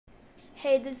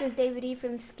Hey, this is David E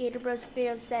from Skater Bros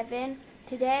 307.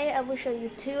 Today I will show you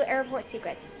 2 airport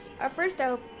secrets. Our first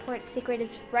airport secret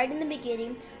is right in the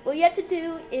beginning. What you have to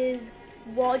do is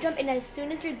wall jump, and as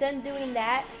soon as you're done doing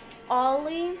that,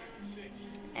 ollie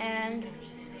and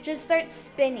just start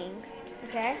spinning,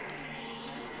 okay?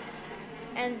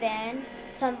 And then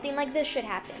something like this should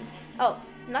happen. Oh,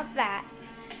 not that.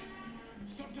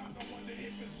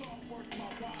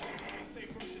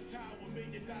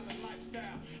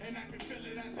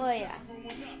 Well, yeah.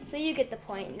 So you get the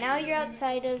point. Now you're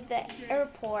outside of the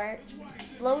airport,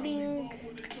 floating.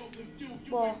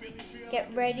 Well,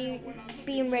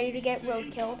 being ready to get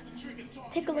road killed.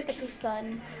 Take a look at the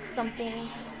sun. Something.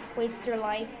 Waste your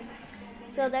life.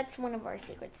 So that's one of our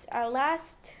secrets. Our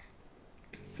last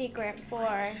secret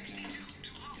for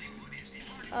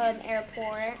an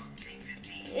airport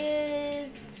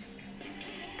is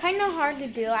kind of hard to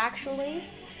do, actually.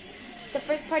 The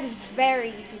first part is very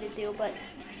easy to do, but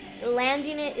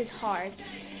landing it is hard.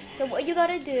 So what you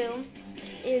gotta do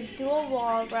is do a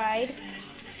wall ride,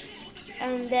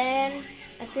 and then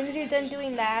as soon as you're done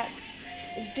doing that,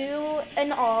 do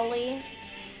an ollie,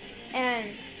 and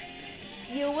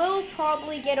you will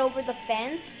probably get over the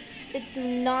fence, but do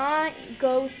not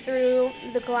go through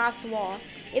the glass wall.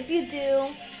 If you do,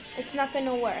 it's not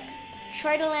gonna work.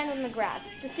 Try to land on the grass.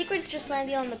 The secret is just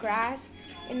landing on the grass.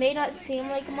 It may not seem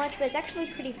like much, but it's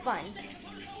actually pretty fun.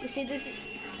 You see, this is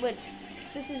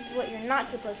what you're not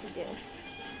supposed to do.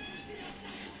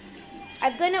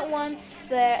 I've done it once,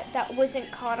 but that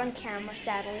wasn't caught on camera,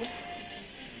 sadly.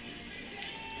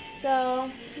 So,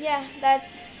 yeah,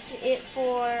 that's it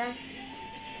for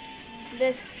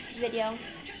this video.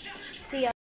 See ya.